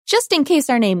Just in case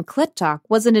our name Clit Talk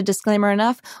wasn't a disclaimer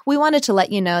enough, we wanted to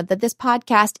let you know that this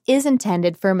podcast is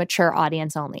intended for a mature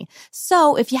audience only.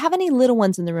 So if you have any little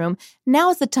ones in the room, now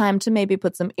is the time to maybe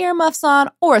put some earmuffs on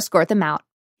or escort them out.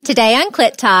 Today on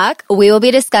Clit Talk, we will be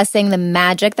discussing the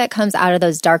magic that comes out of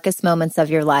those darkest moments of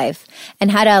your life and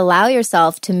how to allow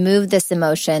yourself to move this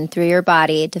emotion through your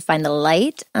body to find the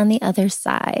light on the other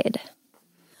side.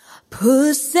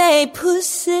 Pussy,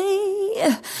 pussy,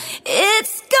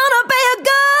 it's gonna be a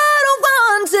good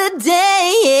one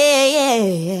today,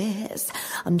 yes.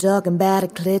 I'm talking about a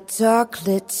clit talk,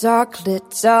 clit talk,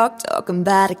 clit talk. Talking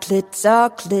about a clit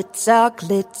talk, clit talk,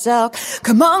 clit talk.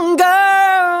 Come on,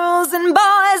 girls and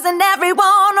boys and everyone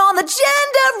on the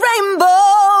gender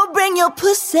rainbow, bring your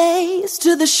pussies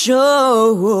to the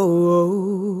show.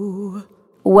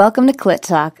 Welcome to Clit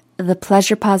Talk, the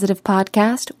pleasure-positive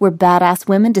podcast where badass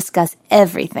women discuss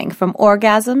everything from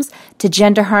orgasms to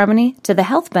gender harmony to the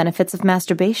health benefits of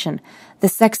masturbation, the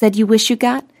sex that you wish you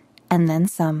got, and then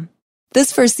some.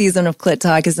 This first season of Clit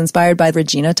Talk is inspired by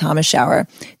Regina Thomas Schauer,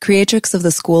 creatrix of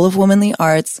the School of Womanly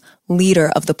Arts,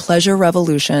 leader of the Pleasure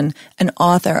Revolution, and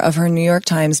author of her New York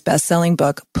Times bestselling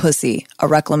book, Pussy, A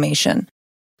Reclamation.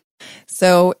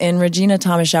 So in Regina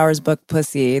Thomas Schauer's book,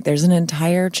 Pussy, there's an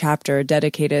entire chapter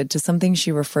dedicated to something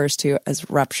she refers to as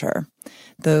rupture.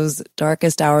 Those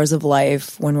darkest hours of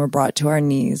life when we're brought to our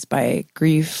knees by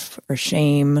grief or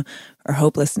shame or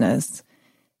hopelessness.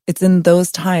 It's in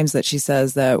those times that she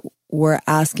says that we're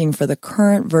asking for the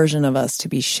current version of us to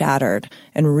be shattered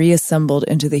and reassembled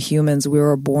into the humans we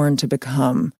were born to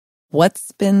become.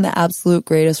 What's been the absolute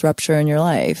greatest rupture in your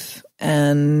life?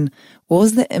 And what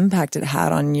was the impact it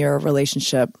had on your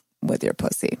relationship with your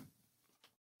pussy?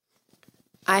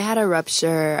 I had a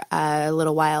rupture a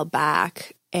little while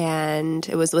back, and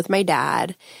it was with my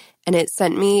dad, and it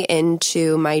sent me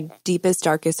into my deepest,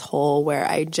 darkest hole where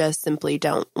I just simply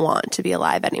don't want to be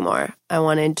alive anymore. I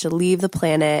wanted to leave the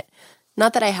planet.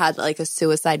 Not that I had like a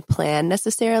suicide plan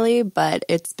necessarily, but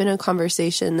it's been a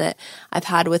conversation that I've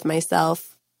had with myself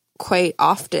quite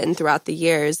often throughout the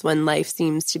years when life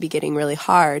seems to be getting really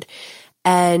hard.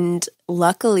 And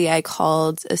luckily I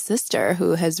called a sister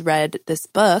who has read this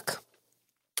book,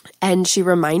 and she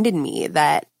reminded me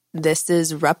that this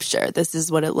is rupture. This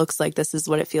is what it looks like. This is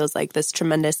what it feels like. This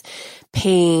tremendous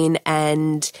pain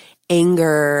and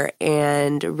anger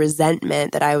and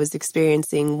resentment that I was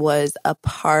experiencing was a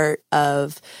part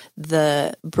of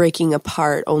the breaking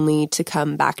apart, only to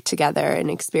come back together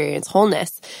and experience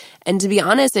wholeness. And to be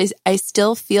honest, I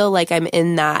still feel like I'm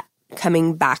in that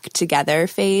coming back together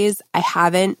phase. I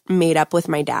haven't made up with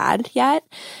my dad yet.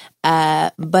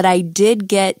 But I did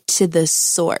get to the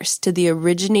source, to the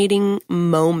originating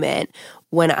moment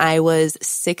when I was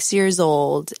 6 years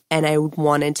old and I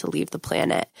wanted to leave the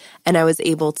planet, and I was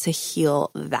able to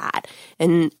heal that.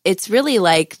 And it's really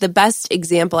like the best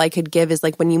example I could give is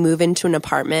like when you move into an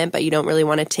apartment, but you don't really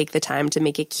want to take the time to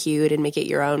make it cute and make it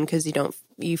your own because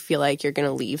you feel like you're going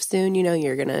to leave soon,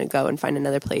 you're going to go and find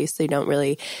another place. So you don't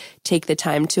really take the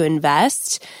time to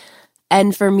invest.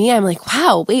 And for me, I'm like,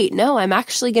 wow, wait, no, I'm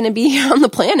actually going to be here on the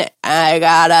planet. I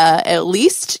got at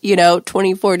least,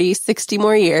 20, 40, 60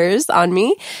 more years on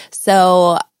me.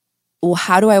 So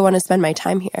how do I want to spend my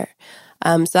time here?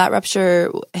 So that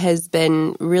rupture has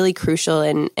been really crucial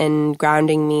in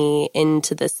grounding me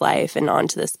into this life and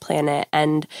onto this planet.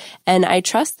 And I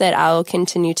trust that I'll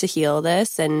continue to heal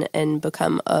this and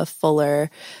become a fuller,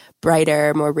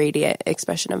 brighter, more radiant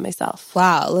expression of myself.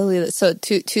 Wow, Lily. So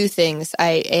two things.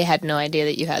 I had no idea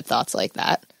that you had thoughts like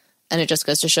that. And it just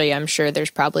goes to show you, I'm sure there's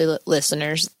probably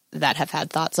listeners that have had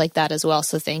thoughts like that as well.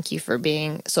 So thank you for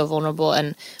being so vulnerable.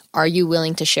 And are you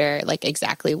willing to share like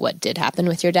exactly what did happen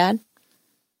with your dad?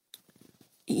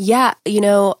 Yeah,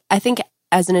 I think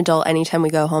as an adult, anytime we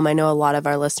go home, I know a lot of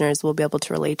our listeners will be able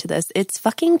to relate to this. It's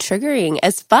fucking triggering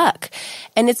as fuck.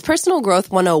 And it's personal growth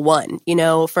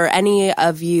 101, for any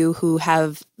of you who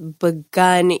have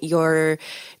begun your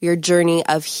journey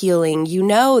of healing,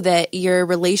 that your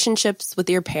relationships with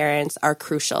your parents are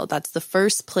crucial. That's the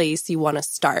first place you want to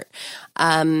start.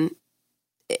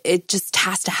 It just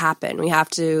has to happen. We have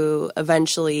to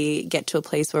eventually get to a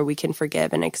place where we can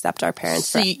forgive and accept our parents.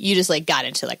 So you just like got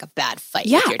into like a bad fight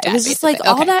with your dad. It was just like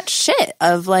all that shit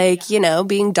of like,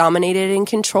 being dominated and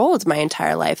controlled my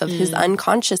entire life, of his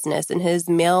unconsciousness and his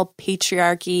male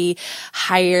patriarchy,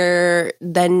 higher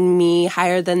than me,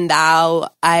 higher than thou.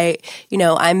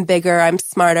 I'm bigger, I'm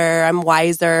smarter, I'm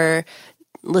wiser.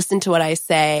 Listen to what I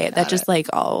say. That just like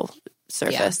all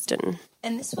surfaced.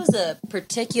 And this was a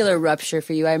particular rupture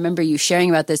for you. I remember you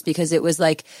sharing about this because it was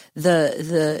like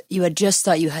you had just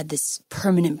thought you had this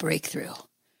permanent breakthrough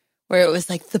where it was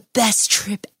like the best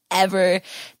trip ever.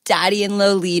 Daddy and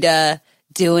Lolita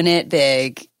doing it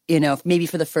big, maybe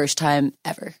for the first time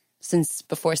ever since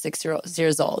before 6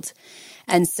 years old.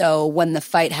 And so when the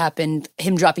fight happened,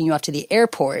 him dropping you off to the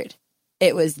airport,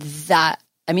 it was that.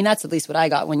 I mean, that's at least what I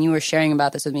got when you were sharing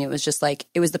about this with me. It was just like,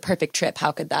 it was the perfect trip.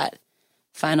 How could it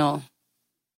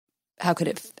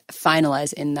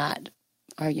finalize in that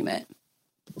argument?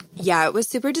 Yeah, it was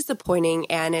super disappointing,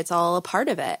 and it's all a part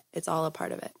of it.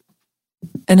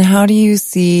 And how do you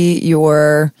see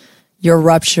your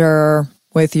rupture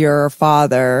with your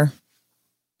father?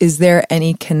 Is there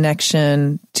any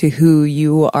connection to who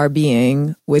you are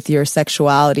being with your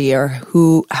sexuality, or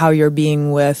how you're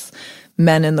being with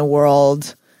men in the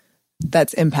world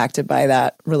that's impacted by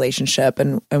that relationship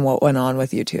and what went on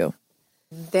with you two?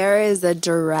 There is a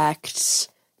direct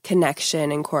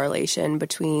connection and correlation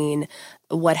between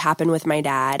what happened with my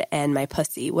dad and my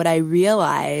pussy. What I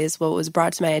realized, what was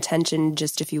brought to my attention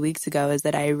just a few weeks ago, is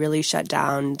that I really shut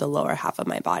down the lower half of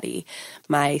my body.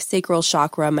 My sacral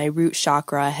chakra, my root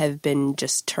chakra have been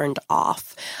just turned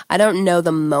off. I don't know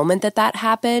the moment that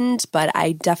happened, but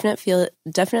I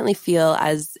definitely feel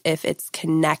as if it's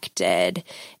connected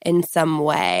in some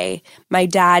way. My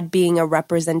dad being a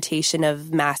representation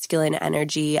of masculine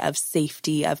energy, of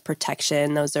safety, of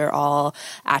protection. Those are all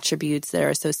attributes that are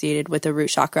associated with the root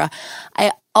chakra.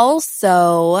 I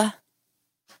also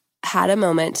had a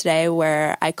moment today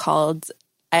where I called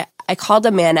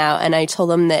a man out, and I told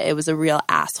him that it was a real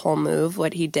asshole move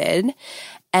what he did.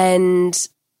 And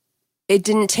it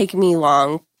didn't take me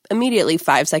long. Immediately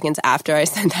 5 seconds after I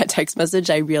sent that text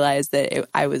message, I realized that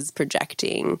I was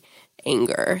projecting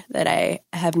anger that I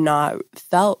have not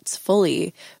felt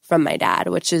fully from my dad,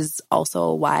 which is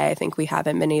also why I think we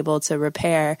haven't been able to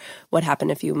repair what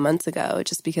happened a few months ago,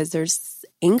 just because there's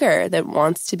anger that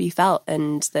wants to be felt,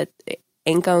 and that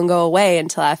ain't gonna go away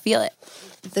until I feel it.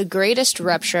 The greatest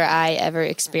rupture I ever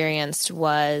experienced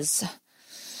was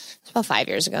about 5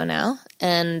 years ago now,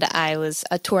 and I was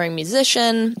a touring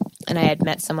musician, and I had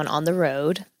met someone on the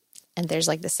road. And there's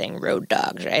like this saying, road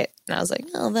dogs, right? And I was like,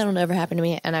 oh, that'll never happen to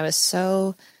me. And I was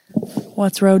so...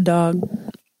 What's road dog?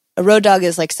 A road dog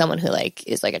is like someone who like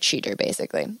is like a cheater,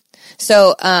 basically.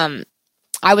 So I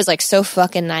was like so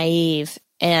fucking naive,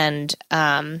 and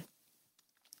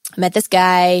met this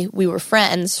guy. We were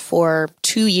friends for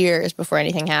 2 years before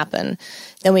anything happened.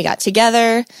 Then we got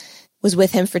together, was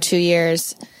with him for 2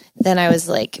 years. Then I was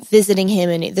like visiting him,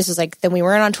 and this was like, then we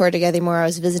weren't on tour together anymore. I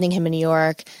was visiting him in New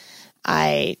York.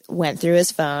 I went through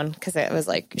his phone because it was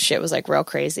like, shit was like real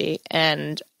crazy,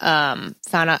 and found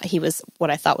out he was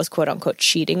what I thought was quote unquote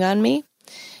cheating on me.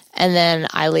 And then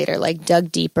I later like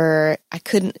dug deeper. I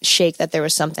couldn't shake that there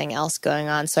was something else going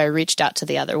on. So I reached out to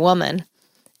the other woman,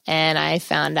 and I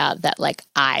found out that like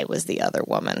I was the other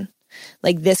woman.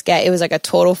 Like this guy, it was like a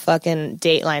total fucking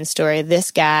Dateline story.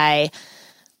 This guy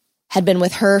had been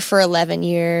with her for 11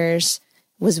 years.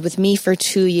 Was with me for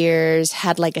 2 years,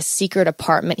 had like a secret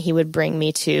apartment he would bring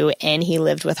me to, and he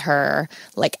lived with her.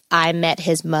 Like I met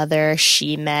his mother,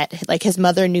 like his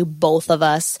mother knew both of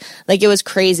us. Like it was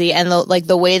crazy. And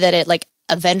the way that it like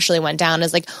eventually went down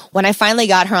is like when I finally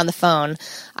got her on the phone,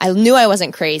 I knew I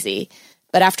wasn't crazy.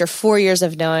 But after 4 years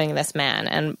of knowing this man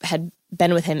and had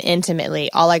been with him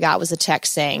intimately, all I got was a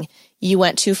text saying, "You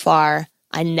went too far.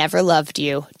 I never loved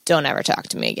you. Don't ever talk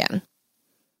to me again."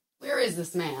 Where is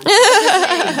this man?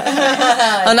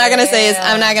 I'm not gonna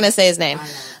say his name.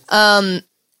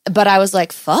 But I was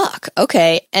like, fuck,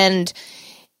 okay. And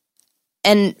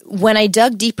when I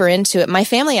dug deeper into it, my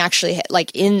family actually,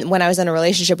 when I was in a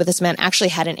relationship with this man, actually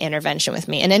had an intervention with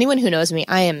me. And anyone who knows me,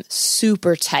 I am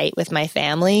super tight with my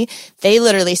family. They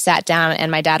literally sat down, and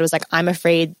my dad was like, I'm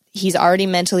afraid he's already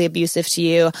mentally abusive to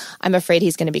you. I'm afraid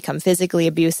he's going to become physically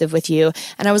abusive with you.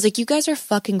 And I was like, you guys are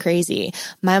fucking crazy.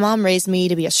 My mom raised me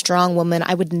to be a strong woman.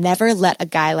 I would never let a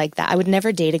guy like that. I would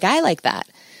never date a guy like that.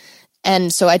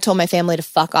 And so I told my family to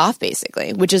fuck off,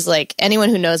 basically, which is like, anyone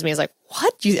who knows me is like,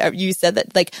 what? You said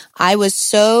that? Like, I was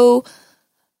so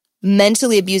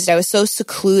mentally abused. I was so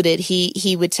secluded.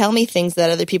 He would tell me things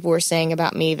that other people were saying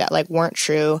about me that like weren't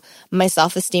true. My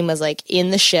self-esteem was like in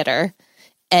the shitter.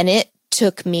 And it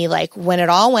took me, like, when it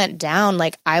all went down,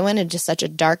 like I went into such a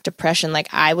dark depression. Like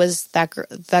I was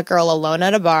that girl alone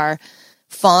at a bar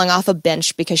falling off a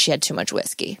bench because she had too much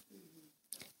whiskey.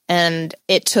 And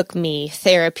it took me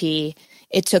therapy.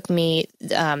 It took me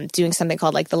doing something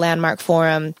called like the Landmark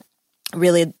Forum,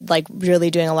 really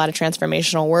doing a lot of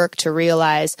transformational work to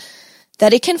realize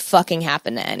that it can fucking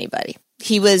happen to anybody.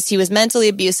 He was mentally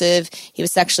abusive. He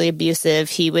was sexually abusive.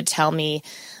 He would tell me,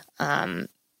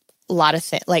 lot of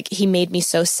things. Like, he made me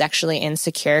so sexually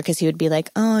insecure because he would be like,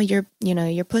 oh, your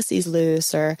pussy's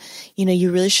loose, or,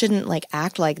 you really shouldn't like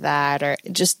act like that, or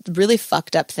just really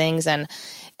fucked up things. And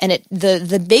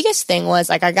the biggest thing was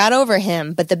like, I got over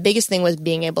him, but the biggest thing was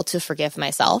being able to forgive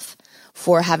myself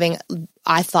for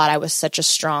I thought I was such a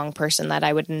strong person that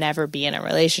I would never be in a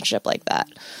relationship like that.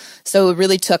 So it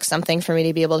really took something for me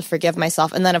to be able to forgive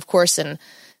myself. And then, of course, in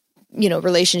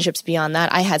relationships beyond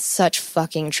that, I had such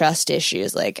fucking trust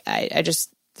issues. Like, I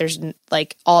just, there's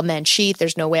like, all men cheat.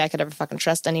 There's no way I could ever fucking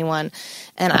trust anyone.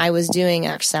 And I was doing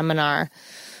a seminar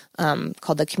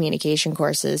called the communication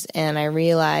courses. And I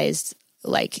realized,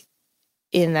 like,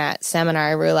 in that seminar,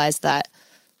 I realized that,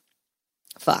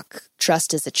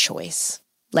 trust is a choice.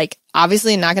 Like,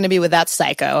 obviously not going to be with that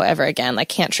psycho ever again. Like,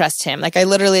 can't trust him. Like, I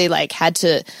literally like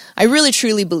I really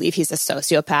truly believe he's a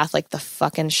sociopath. Like, the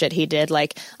fucking shit he did.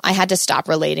 Like, I had to stop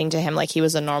relating to him like he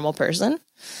was a normal person.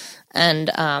 And,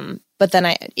 but then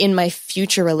in my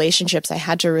future relationships, I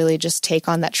had to really just take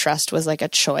on that trust was like a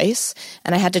choice.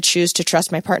 And I had to choose to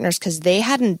trust my partners because they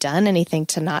hadn't done anything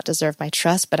to not deserve my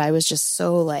trust. But I was just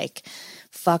so like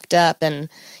fucked up, and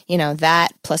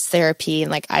that plus therapy, and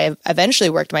like I eventually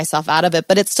worked myself out of it,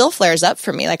 but it still flares up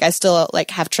for me. Like, I still like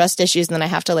have trust issues, and then I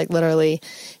have to like literally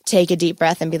take a deep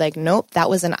breath and be like, nope, that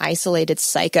was an isolated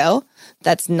psycho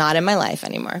that's not in my life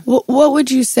anymore. What would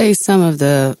you say some of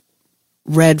the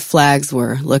red flags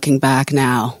were, looking back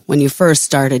now, when you first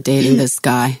started dating this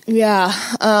guy? Yeah.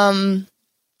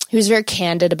 He was very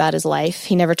candid about his life.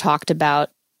 He never talked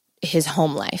about his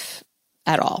home life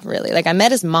at all, really. Like, I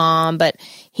met his mom, but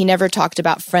he never talked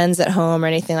about friends at home or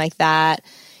anything like that.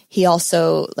 He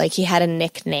also, like, he had a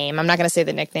nickname. I'm not going to say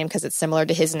the nickname because it's similar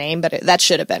to his name, but that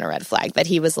should have been a red flag, that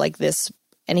he was like this.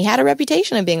 And he had a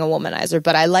reputation of being a womanizer,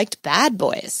 but I liked bad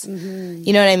boys. Mm-hmm.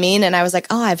 You know what I mean? And I was like,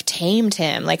 oh, I've tamed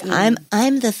him. Like,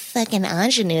 I'm the fucking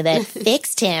ingenue that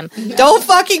fixed him. Don't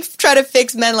fucking try to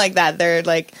fix men like that. They're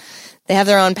like, they have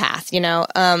their own path,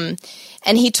 And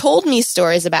he told me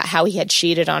stories about how he had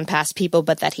cheated on past people,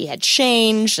 but that he had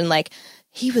changed. And like,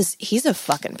 he's a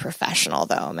fucking professional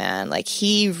though, man. Like,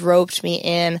 he roped me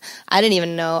in. I didn't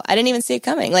even see it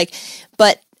coming. Like,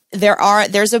 but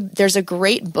there's a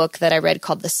great book that I read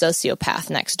called The Sociopath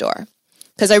Next Door.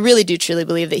 Because I really do truly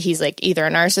believe that he's like either a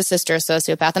narcissist or a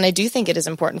sociopath. And I do think it is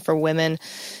important for women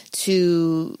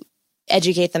to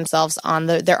educate themselves on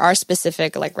there are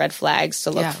specific like red flags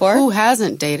to look for. Who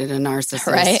hasn't dated a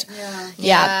narcissist? Right?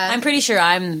 Yeah. I'm pretty sure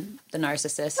I'm the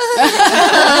narcissist.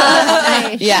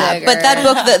 Yeah. But that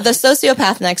book, the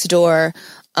Sociopath Next Door,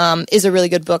 is a really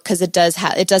good book because it does,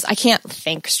 I can't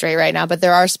think straight right now, but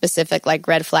there are specific like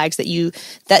red flags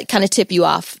that kind of tip you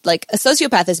off. Like, a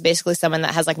sociopath is basically someone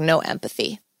that has like no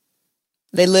empathy.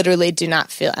 They literally do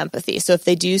not feel empathy. So if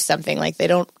they do something, like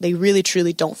they really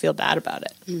truly don't feel bad about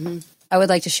it. Mm-hmm. I would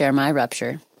like to share my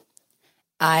rupture.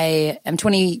 I am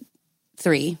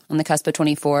 23, on the cusp of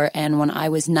 24, and when I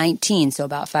was 19, so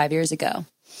about 5 years ago,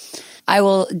 I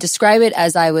will describe it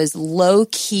as I was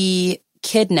low-key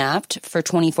kidnapped for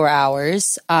 24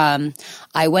 hours.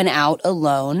 I went out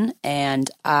alone,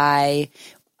 and I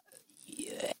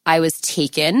was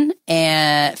taken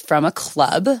from a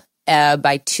club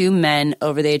by two men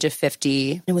over the age of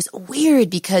 50. It was weird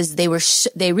because they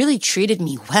really treated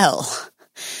me well.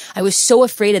 I was so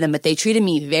afraid of them, but they treated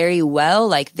me very well.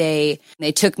 Like, they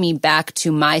took me back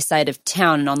to my side of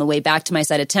town, and on the way back to my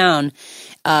side of town,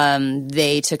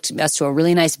 they took us to a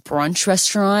really nice brunch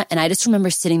restaurant, and I just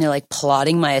remember sitting there like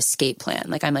plotting my escape plan.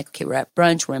 Like, I'm like, okay, we're at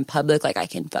brunch, we're in public, like I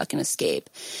can fucking escape.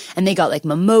 And they got like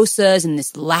mimosas and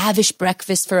this lavish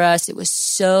breakfast for us. It was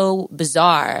so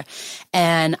bizarre,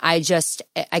 and I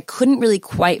couldn't really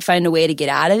quite find a way to get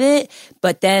out of it.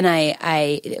 But then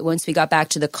once we got back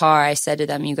to the car, I said to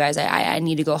them, you guys, I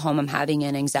need to go home. I'm having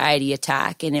an anxiety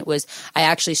attack. And I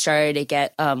actually started to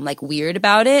get like weird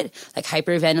about it, like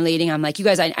hyperventilating. I'm like, you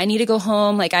guys, I need to go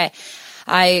home. Like,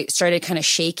 I started kind of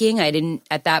shaking.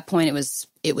 At that point, it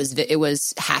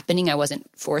was happening. I wasn't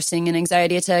forcing an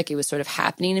anxiety attack. It was sort of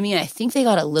happening to me. I think they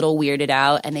got a little weirded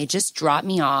out, and they just dropped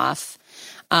me off,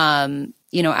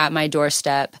 at my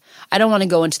doorstep. I don't want to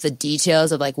go into the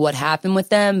details of like what happened with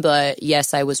them, but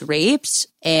yes, I was raped,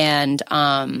 and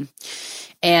I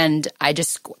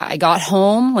got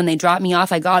home when they dropped me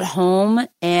off. I got home,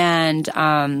 and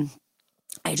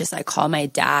I called my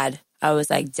dad. I was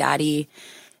like, Daddy,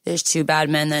 there's two bad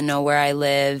men that know where I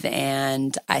live,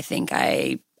 and I think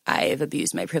I've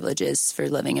abused my privileges for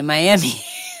living in Miami,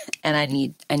 and I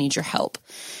need your help.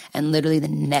 And literally the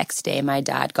next day, my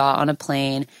dad got on a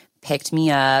plane, picked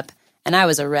me up, And I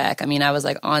was a wreck. I mean, I was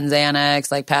like on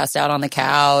Xanax, like passed out on the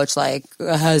couch, like,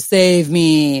 save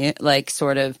me, like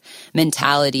sort of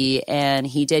mentality. And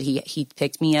he did. He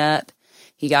picked me up.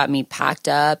 He got me packed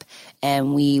up,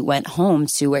 and we went home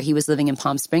to where he was living in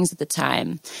Palm Springs at the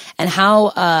time. And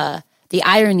how the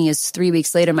irony is 3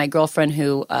 weeks later, my girlfriend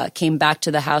who came back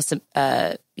to the house, who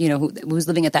was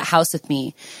living at that house with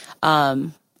me,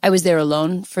 I was there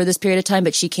alone for this period of time,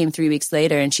 but she came 3 weeks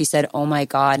later and she said, "Oh my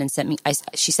God," and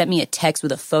she sent me a text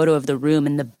with a photo of the room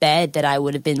and the bed that I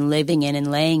would have been living in and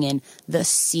laying in. The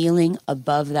ceiling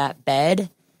above that bed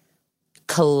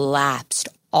collapsed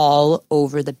all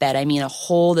over the bed. I mean, a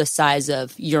hole the size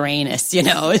of Uranus,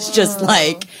 it's just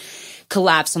like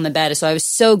collapsed on the bed. So I was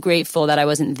so grateful that I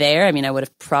wasn't there. I mean, I would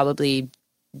have probably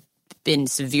been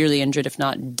severely injured, if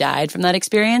not died from that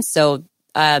experience. So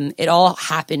it all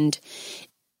happened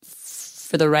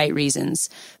for the right reasons.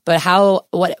 But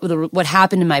what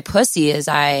happened in my pussy is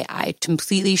I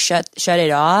completely shut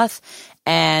it off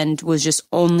and was just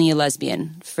only a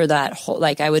lesbian for that whole,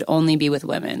 like I would only be with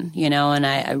women, and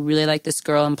I really liked this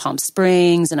girl in Palm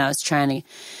Springs, and I was trying to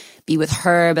be with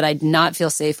her, but I did not feel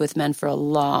safe with men for a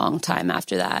long time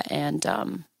after that. And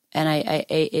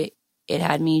it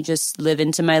had me just live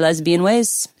into my lesbian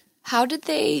ways. How did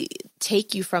they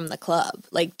take you from the club?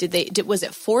 Like, was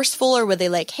it forceful, or were they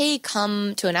like, "Hey,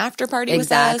 come to an after party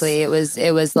with us"? Exactly.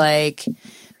 It was like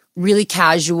really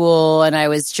casual, and I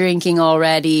was drinking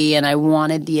already, and I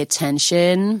wanted the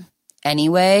attention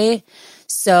anyway.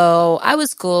 So I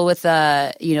was cool with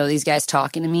these guys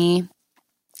talking to me.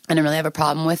 I didn't really have a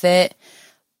problem with it.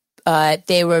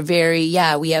 They were very,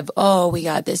 we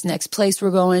got this next place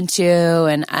we're going to.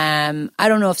 And I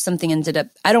don't know if something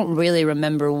I don't really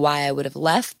remember why I would have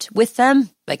left with them.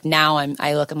 Like now I'm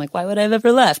like, why would I have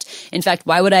ever left? In fact,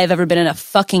 why would I have ever been in a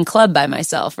fucking club by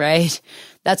myself, right?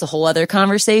 That's a whole other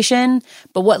conversation.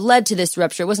 But what led to this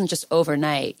rupture wasn't just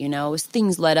overnight, it was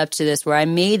things led up to this where I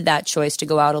made that choice to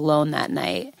go out alone that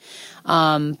night.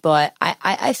 But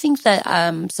I think that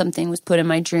something was put in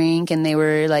my drink, and they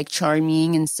were like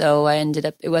charming, and so I ended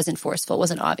up, it wasn't forceful, it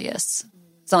wasn't obvious.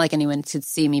 It's not like anyone could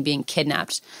see me being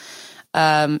kidnapped.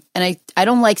 And I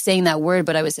don't like saying that word,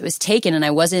 but it was taken, and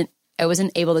I wasn't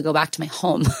able to go back to my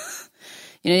home. I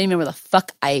didn't even remember where the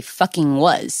fuck I fucking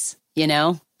was,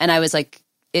 and I was like,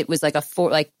 it was like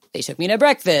they took me to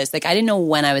breakfast. Like I didn't know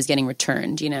when I was getting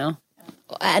returned,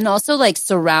 And also like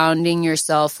surrounding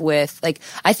yourself with like,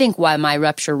 I think why my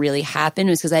rupture really happened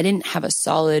was because I didn't have a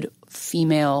solid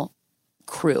female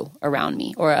crew around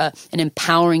me or an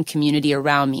empowering community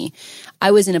around me.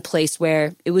 I was in a place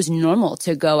where it was normal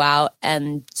to go out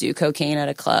and do cocaine at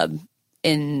a club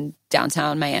in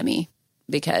downtown Miami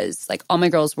because like all my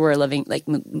girls were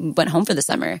went home for the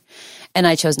summer, and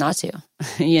I chose not to,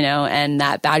 and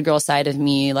that bad girl side of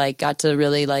me like got to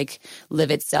really like live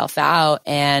itself out.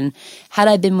 And had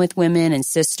I been with women and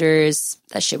sisters,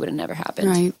 that shit would have never happened.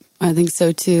 Right. I think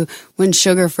so too. When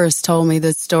Sugar first told me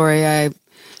this story, I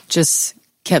just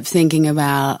kept thinking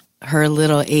about her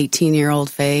little 18-year-old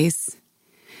face,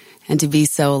 and to be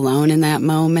so alone in that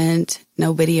moment,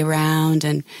 nobody around,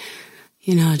 and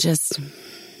just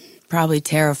probably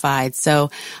terrified. So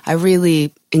I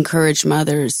really encourage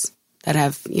mothers that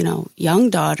have, young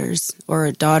daughters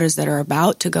or daughters that are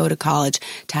about to go to college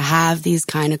to have these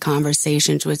kind of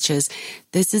conversations, which is,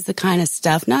 this is the kind of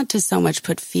stuff, not to so much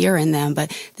put fear in them,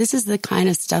 but this is the kind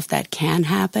of stuff that can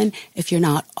happen if you're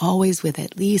not always with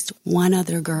at least one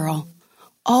other girl.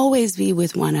 Always be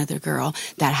with one other girl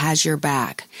that has your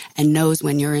back and knows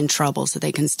when you're in trouble so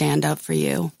they can stand up for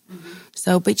you. Mm-hmm.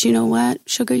 So, but you know what?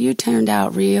 Sugar, you turned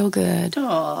out real good.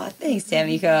 Oh, thanks,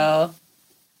 Tamiko.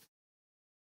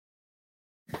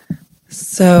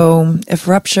 So, if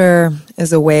rupture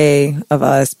is a way of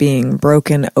us being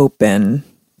broken open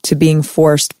to being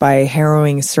forced by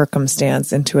harrowing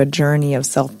circumstance into a journey of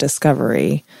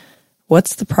self-discovery,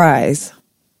 what's the prize?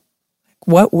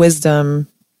 What wisdom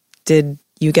did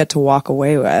you get to walk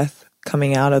away with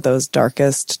coming out of those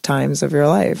darkest times of your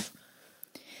life?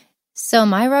 So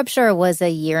my rupture was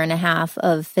 1.5 years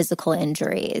of physical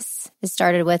injuries. It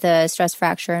started with a stress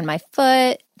fracture in my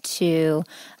foot, to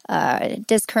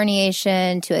disc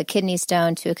herniation, to a kidney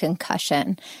stone, to a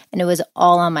concussion. And it was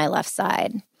all on my left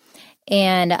side.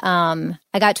 And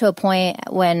I got to a point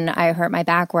when I hurt my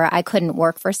back where I couldn't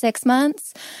work for 6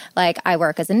 months. Like I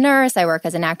work as a nurse, I work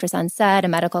as an actress on set, a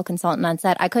medical consultant on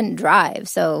set. I couldn't drive,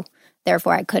 so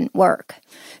therefore I couldn't work.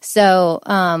 So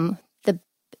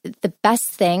the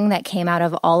best thing that came out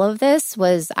of all of this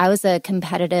was I was a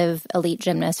competitive elite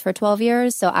gymnast for 12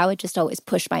 years, so I would just always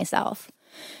push myself.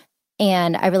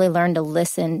 And I really learned to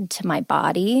listen to my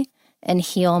body and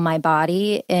heal my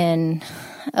body in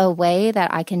a way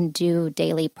that I can do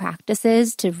daily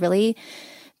practices to really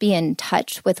be in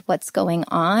touch with what's going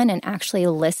on and actually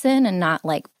listen and not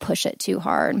like push it too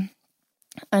hard.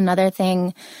 Another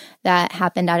thing that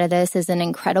happened out of this is an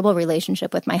incredible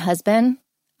relationship with my husband.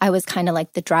 I was kind of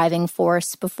like the driving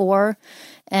force before,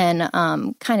 and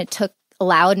kind of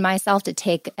allowed myself to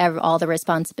take all the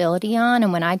responsibility on.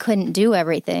 And when I couldn't do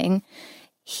everything,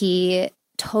 he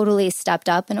totally stepped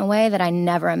up in a way that I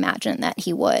never imagined that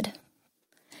he would.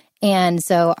 And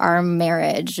so our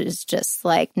marriage is just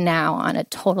like now on a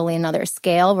totally another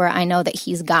scale where I know that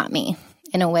he's got me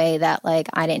in a way that like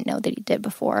I didn't know that he did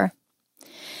before.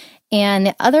 And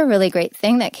the other really great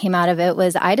thing that came out of it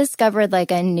was I discovered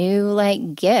like a new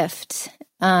like gift.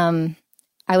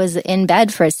 I was in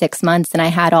bed for 6 months and I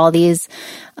had all these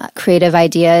creative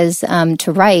ideas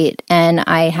to write. And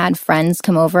I had friends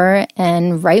come over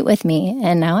and write with me.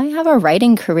 And now I have a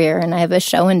writing career and I have a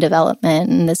show in development.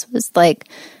 And this was like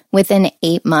within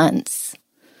 8 months.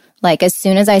 Like as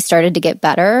soon as I started to get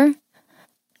better,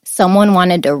 someone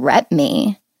wanted to rep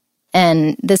me.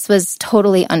 And this was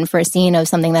totally unforeseen of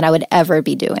something that I would ever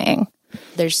be doing.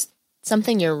 There's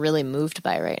something you're really moved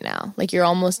by right now. Like you're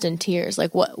almost in tears.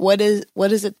 Like what is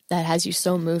it that has you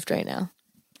so moved right now?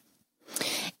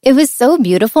 It was so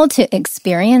beautiful to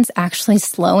experience actually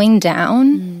slowing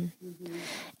down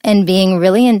and being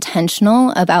really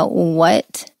intentional about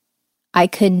what I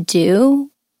could do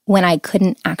when I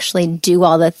couldn't actually do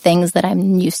all the things that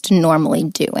I'm used to normally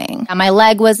doing. My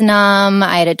leg was numb.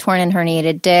 I had a torn and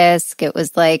herniated disc. It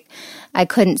was like I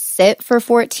couldn't sit for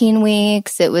 14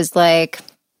 weeks. It was like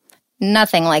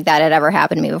nothing like that had ever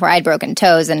happened to me before. I'd broken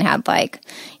toes and had like,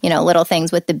 little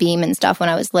things with the beam and stuff when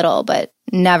I was little, but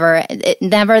never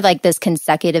like this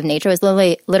consecutive nature. It was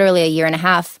literally a year and a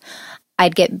half.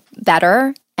 I'd get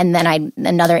better and then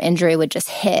another injury would just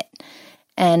hit.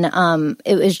 And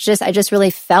it was just, I just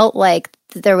really felt like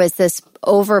there was this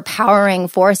overpowering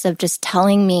force of just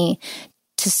telling me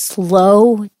to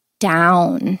slow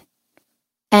down.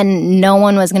 And no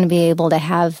one was going to be able to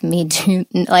have me do,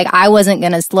 like, I wasn't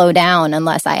going to slow down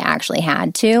unless I actually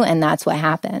had to. And that's what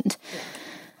happened.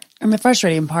 And the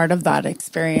frustrating part of that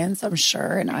experience, I'm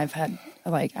sure, and I've had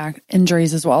like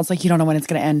injuries as well. It's like, you don't know when it's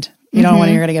going to end. You don't know when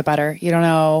you're going to get better. You don't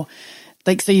know.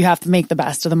 Like, so you have to make the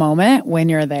best of the moment when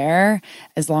you're there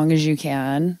as long as you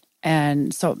can.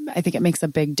 And so I think it makes a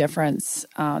big difference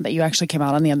that you actually came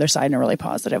out on the other side in a really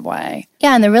positive way.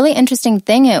 Yeah, and the really interesting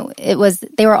thing, it was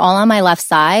they were all on my left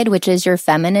side, which is your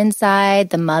feminine side,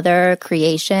 the mother,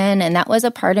 creation, and that was a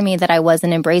part of me that I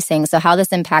wasn't embracing. So how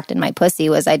this impacted my pussy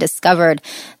was I discovered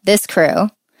this crew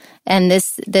and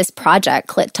this project,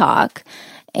 Clit Talk,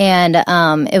 and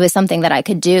it was something that I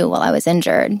could do while I was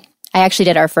injured. I actually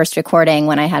did our first recording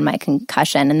when I had my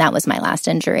concussion, and that was my last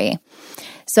injury.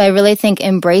 So I really think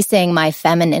embracing my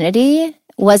femininity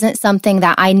wasn't something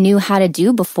that I knew how to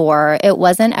do before. It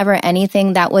wasn't ever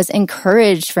anything that was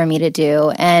encouraged for me to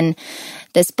do. And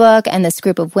this book and this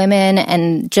group of women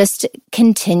and just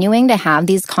continuing to have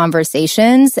these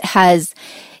conversations has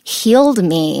healed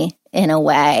me in a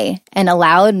way and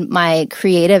allowed my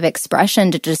creative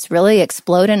expression to just really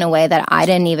explode in a way that I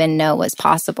didn't even know was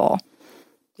possible.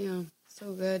 Yeah,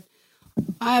 so good.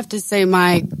 I have to say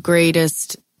my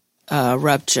greatest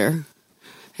rupture,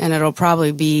 and it'll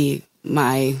probably be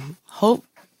my hope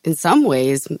in some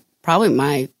ways, probably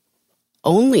my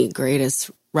only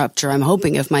greatest rupture. I'm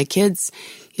hoping if my kids,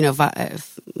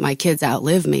 if my kids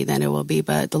outlive me, then it will be.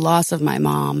 But the loss of my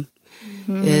mom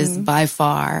is by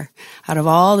far, out of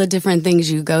all the different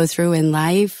things you go through in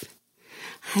life,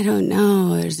 I don't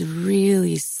know, there's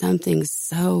really something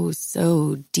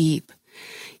so deep.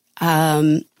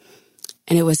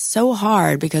 And it was so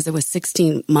hard because it was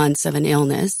 16 months of an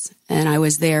illness, and I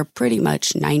was there pretty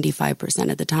much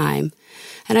 95% of the time.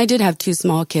 And I did have 2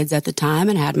 small kids at the time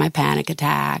and had my panic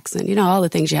attacks and, all the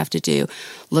things you have to do.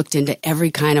 Looked into every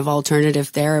kind of alternative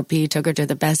therapy, took her to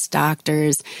the best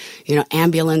doctors,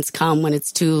 ambulance come when it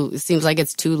seems like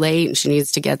it's too late and she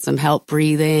needs to get some help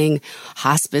breathing.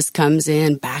 Hospice comes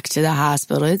in, back to the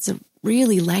hospital. It's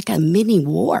really like a mini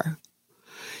war,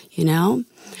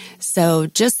 So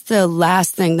just the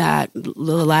last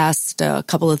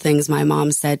couple of things my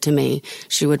mom said to me,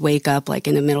 she would wake up like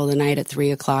in the middle of the night at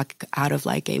 3:00 out of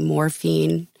like a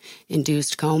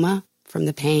morphine-induced coma from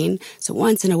the pain. So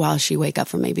once in a while she'd wake up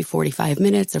for maybe 45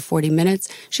 minutes or 40 minutes.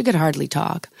 She could hardly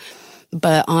talk.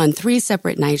 But on 3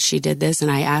 separate nights she did this,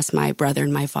 and I asked my brother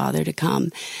and my father to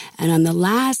come. And on the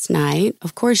last night,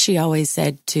 of course, she always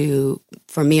said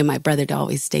for me and my brother to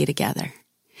always stay together.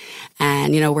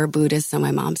 And, we're Buddhists, so my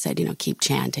mom said, keep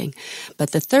chanting. But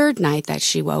the third night that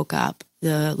she woke up,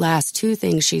 the last 2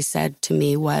 things she said to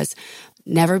me was,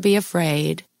 never be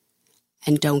afraid,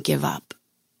 and don't give up.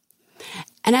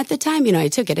 And at the time, I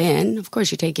took it in. Of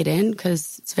course, you take it in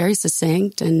because it's very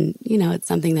succinct and, it's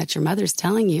something that your mother's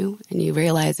telling you and you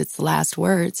realize it's the last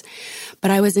words. But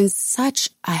I was in such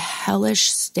a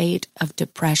hellish state of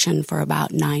depression for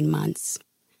about 9 months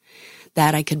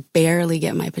that I could barely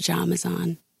get my pajamas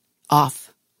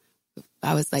off.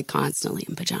 I was like constantly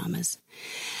in pajamas.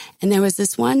 And there was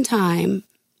this one time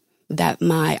that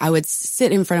I would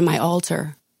sit in front of my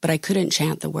altar, but I couldn't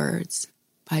chant the words.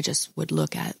 I just would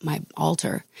look at my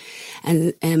altar.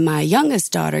 And my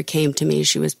youngest daughter came to me.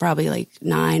 She was probably like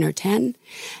 9 or 10.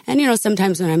 And,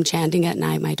 sometimes when I'm chanting at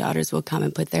night, my daughters will come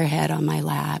and put their head on my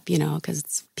lap, because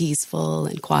it's peaceful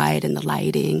and quiet and the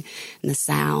lighting and the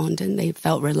sound, and they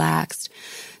felt relaxed.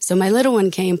 So my little one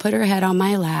came, put her head on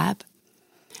my lap,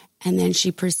 and then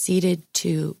she proceeded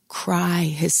to cry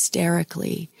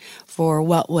hysterically for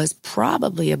what was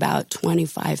probably about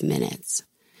 25 minutes.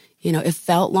 It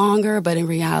felt longer, but in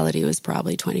reality, it was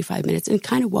probably 25 minutes, and it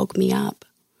kind of woke me up.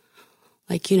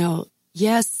 Like,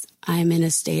 yes, I'm in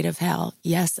a state of hell.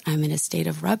 Yes, I'm in a state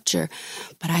of rupture,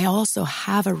 but I also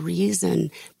have a reason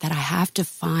that I have to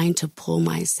find to pull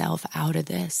myself out of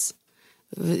this.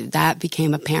 That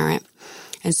became apparent.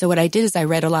 And so what I did is I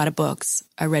read a lot of books.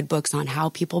 I read books on how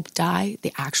people die,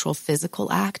 the actual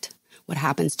physical act, what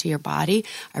happens to your body.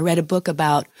 I read a book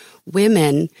about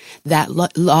women that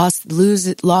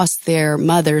lost their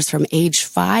mothers from age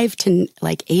 5 to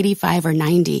like 85 or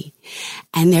 90.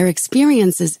 And their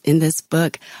experiences in this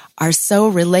book are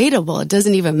so relatable. It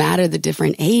doesn't even matter the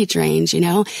different age range,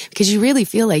 because you really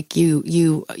feel like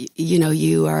you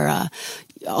are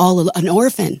all an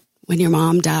orphan when your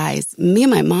mom dies. Me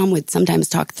and my mom would sometimes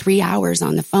talk 3 hours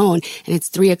on the phone, and it's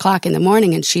 3:00 in the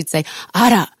morning, and she'd say,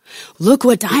 Ada, look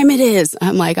what time it is.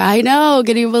 I'm like, I know.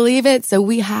 Can you believe it? So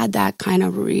we had that kind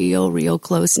of real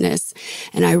closeness.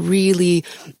 And I really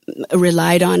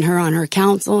relied on her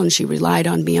counsel, and she relied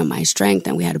on me on my strength.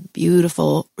 And we had a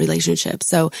beautiful relationship.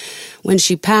 So when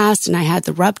she passed and I had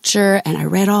the rupture and I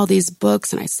read all these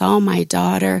books and I saw my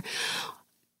daughter,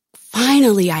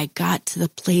 finally I got to the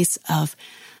place of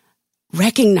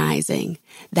recognizing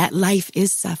that life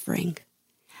is suffering.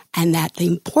 And that the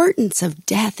importance of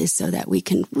death is so that we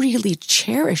can really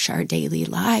cherish our daily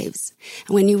lives.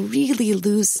 And when you really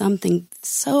lose something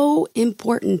so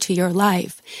important to your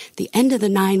life, the end of the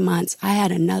 9 months, I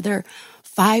had another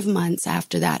 5 months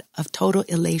after that of total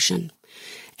elation.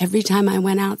 Every time I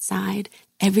went outside,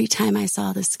 every time I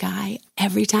saw the sky,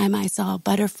 every time I saw a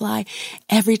butterfly,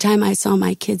 every time I saw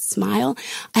my kids smile,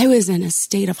 I was in a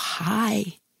state of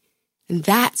high.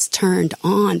 That's turned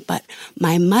on, but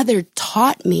my mother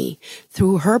taught me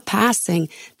through her passing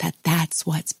that that's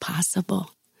what's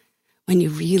possible when you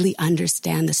really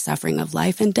understand the suffering of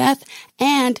life and death,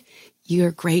 and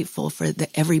you're grateful for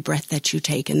every breath that you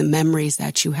take and the memories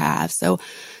that you have. So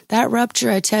that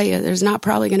rupture, I tell you, there's not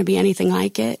probably going to be anything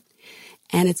like it,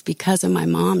 and it's because of my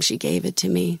mom. She gave it to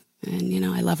me, and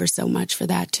I love her so much for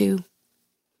that too.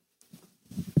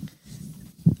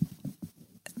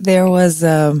 There was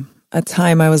a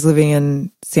time I was living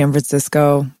in San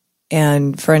Francisco,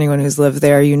 and for anyone who's lived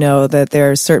there, that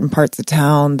there are certain parts of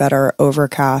town that are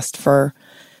overcast for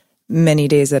many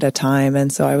days at a time.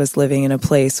 And so I was living in a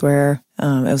place where it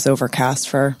was overcast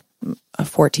for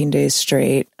 14 days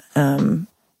straight.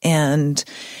 And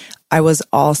I was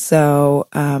also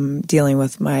dealing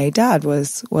with my dad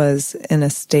was in a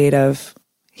state of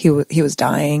he was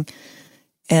dying,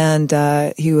 and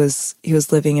he was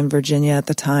living in Virginia at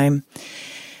the time.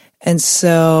 And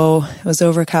so it was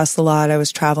overcast a lot. I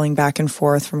was traveling back and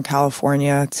forth from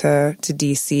California to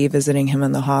DC, visiting him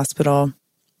in the hospital.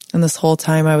 And this whole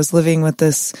time I was living with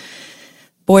this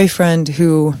boyfriend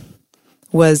who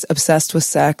was obsessed with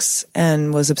sex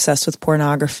and was obsessed with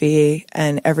pornography.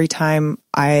 And every time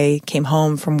I came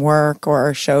home from work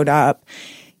or showed up,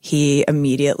 he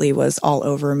immediately was all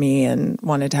over me and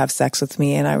wanted to have sex with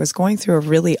me. And I was going through a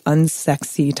really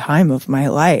unsexy time of my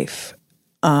life.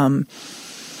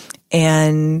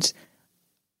 And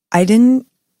I didn't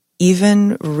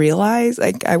even realize,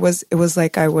 it was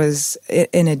like I was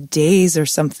in a daze or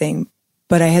something,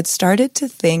 but I had started to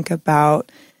think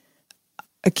about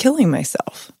killing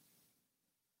myself.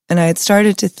 And I had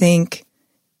started to think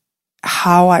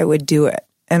how I would do it.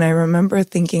 And I remember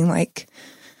thinking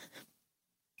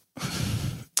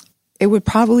it would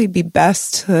probably be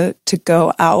best to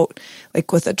go out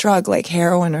with a drug like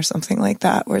heroin or something like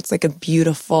that, where it's like a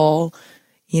beautiful,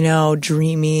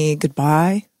 dreamy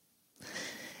goodbye.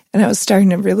 And I was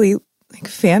starting to really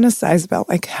fantasize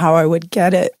about how I would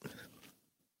get it.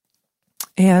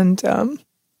 And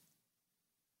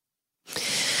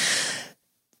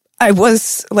I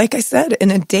was, like I said,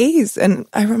 in a daze. And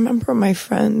I remember my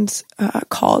friend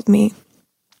called me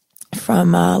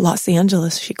from Los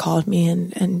Angeles. She called me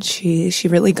and she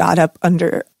really got up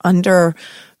under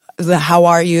the how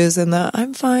are yous and the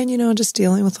I'm fine, just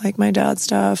dealing with like my dad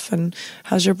stuff and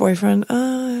how's your boyfriend?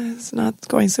 It's not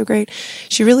going so great.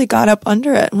 She really got up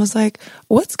under it and was like,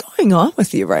 what's going on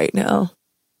with you right now?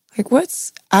 Like,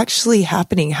 what's actually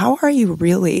happening? How are you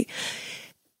really?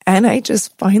 And I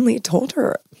just finally told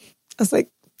her, I was like,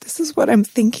 this is what I'm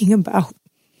thinking about.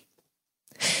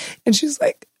 And she's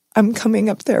like, I'm coming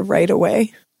up there right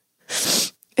away.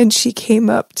 And she came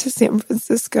up to San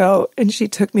Francisco and she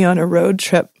took me on a road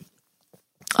trip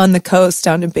on the coast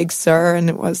down to Big Sur. And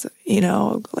it was,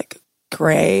 like a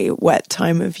gray, wet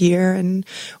time of year. And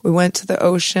we went to the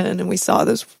ocean and we saw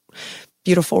this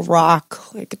beautiful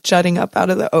rock like jutting up out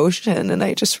of the ocean. And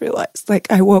I just realized,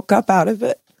 like, I woke up out of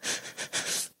it.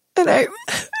 And I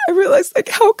realized, like,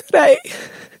 how could I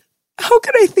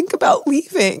think about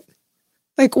leaving?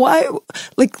 Like, why,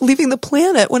 like, leaving the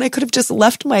planet when I could have just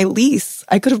left my lease?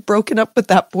 I could have broken up with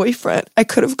that boyfriend. I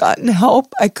could have gotten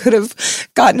help. I could have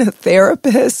gotten a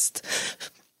therapist.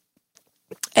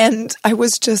 And I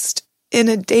was just in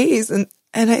a daze. And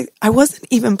I wasn't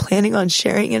even planning on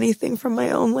sharing anything from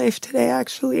my own life today,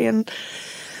 actually. And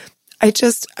I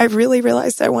really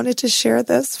realized I wanted to share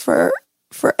this for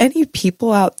any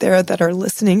people out there that are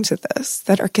listening to this,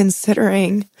 that are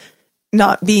considering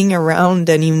not being around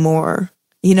anymore,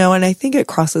 and I think it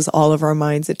crosses all of our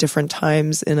minds at different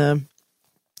times in a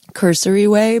cursory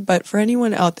way. But for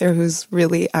anyone out there who's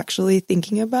really actually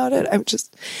thinking about it, I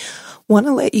just want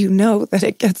to let you know that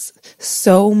it gets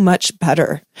so much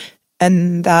better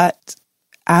and that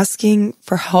asking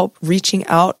for help, reaching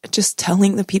out, just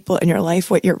telling the people in your life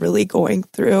what you're really going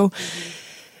through.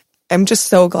 I'm just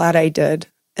so glad I did.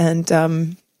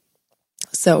 And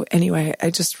so anyway,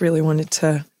 I just really wanted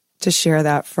to share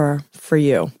that for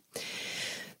you.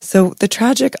 So the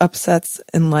tragic upsets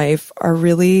in life are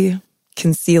really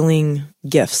concealing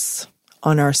gifts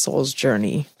on our soul's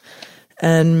journey.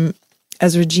 And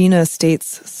as Regina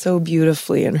states so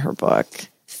beautifully in her book,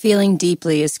 feeling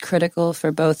deeply is critical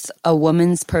for both a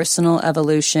woman's personal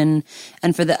evolution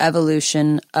and for the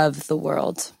evolution of the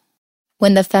world.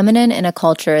 When the feminine in a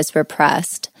culture is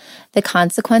repressed, the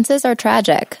consequences are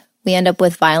tragic. We end up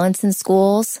with violence in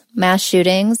schools, mass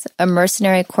shootings, a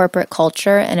mercenary corporate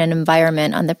culture, and an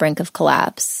environment on the brink of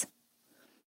collapse.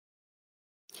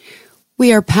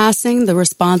 We are passing the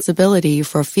responsibility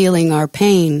for feeling our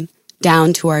pain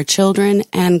down to our children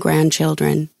and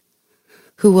grandchildren,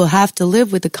 who will have to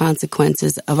live with the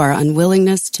consequences of our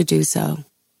unwillingness to do so.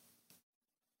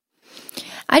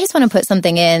 I just want to put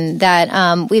something in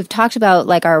that we've talked about,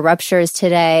 like, our ruptures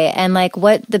today, and like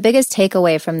what the biggest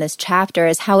takeaway from this chapter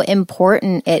is how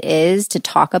important it is to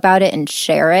talk about it and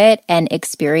share it and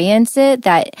experience it,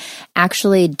 that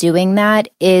actually doing that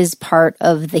is part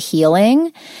of the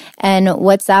healing. And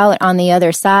what's out on the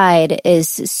other side is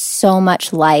so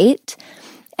much light,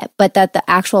 but that the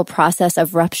actual process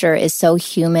of rupture is so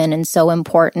human and so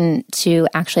important to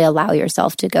actually allow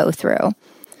yourself to go through.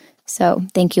 So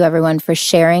thank you, everyone, for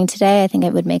sharing today. I think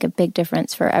it would make a big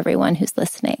difference for everyone who's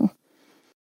listening.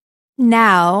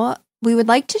 Now, we would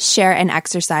like to share an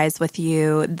exercise with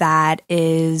you that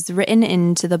is written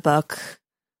into the book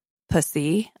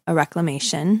Pussy, a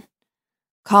Reclamation,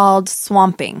 called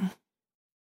Swamping.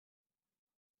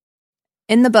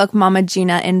 In the book, Mama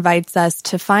Gina invites us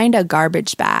to find a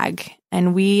garbage bag,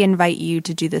 and we invite you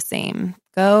to do the same.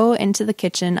 Go into the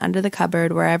kitchen, under the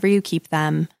cupboard, wherever you keep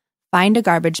them. Find a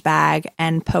garbage bag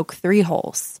and poke 3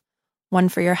 holes, 1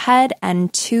 for your head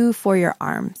and 2 for your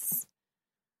arms.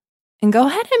 And go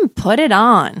ahead and put it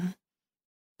on.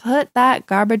 Put that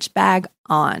garbage bag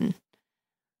on.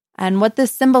 And what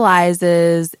this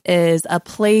symbolizes is a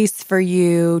place for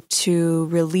you to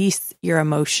release your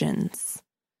emotions.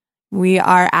 We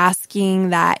are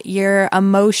asking that your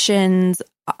emotions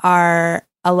are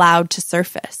allowed to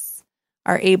surface,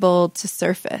 are able to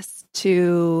surface,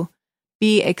 to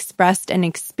be expressed and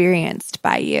experienced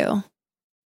by you.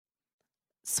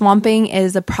 Swamping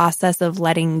is a process of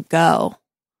letting go,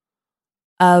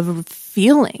 of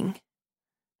feeling.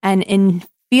 And in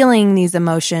feeling these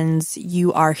emotions,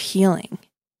 you are healing.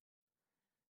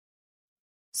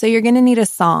 So you're going to need a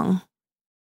song.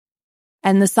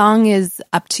 And the song is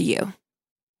up to you.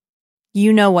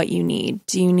 You know what you need.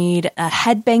 Do you need a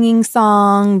headbanging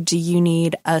song? Do you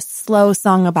need a slow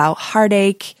song about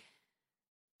heartache?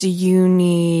 Do you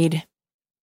need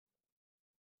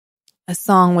a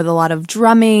song with a lot of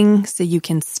drumming so you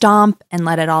can stomp and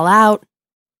let it all out?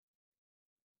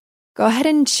 Go ahead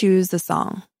and choose a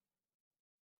song.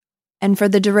 And for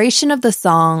the duration of the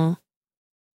song,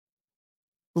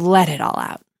 let it all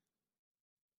out.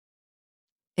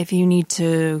 If you need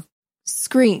to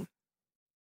scream,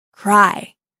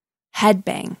 cry,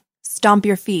 headbang, stomp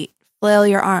your feet, flail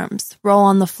your arms, roll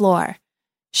on the floor,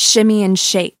 shimmy and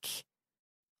shake,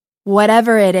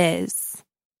 whatever it is,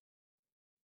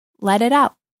 let it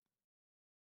out.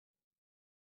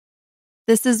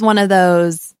 This is one of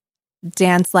those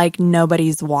dance like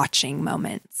nobody's watching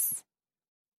moments.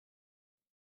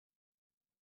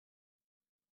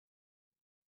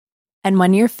 And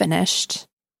when you're finished,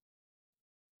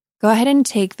 go ahead and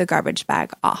take the garbage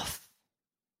bag off.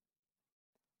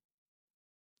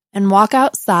 And walk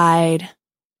outside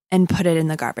and put it in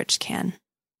the garbage can.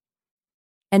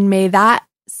 And may that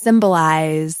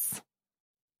symbolize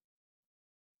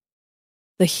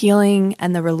the healing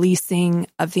and the releasing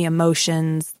of the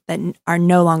emotions that are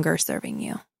no longer serving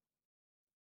you.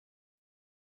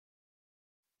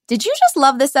 Did you just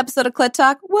love this episode of Clit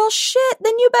Talk? Well, shit,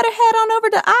 then you better head on over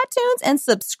to iTunes and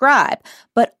subscribe,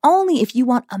 but only if you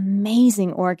want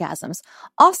amazing orgasms.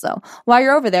 Also, while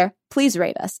you're over there, please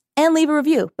rate us and leave a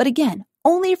review. But again,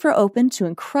 only if you're open to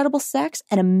incredible sex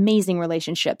and amazing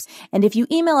relationships. And if you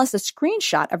email us a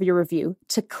screenshot of your review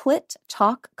to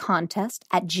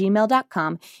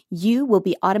clittalkcontest@gmail.com, you will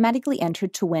be automatically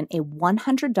entered to win a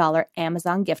 $100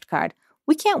 Amazon gift card.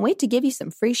 We can't wait to give you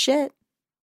some free shit.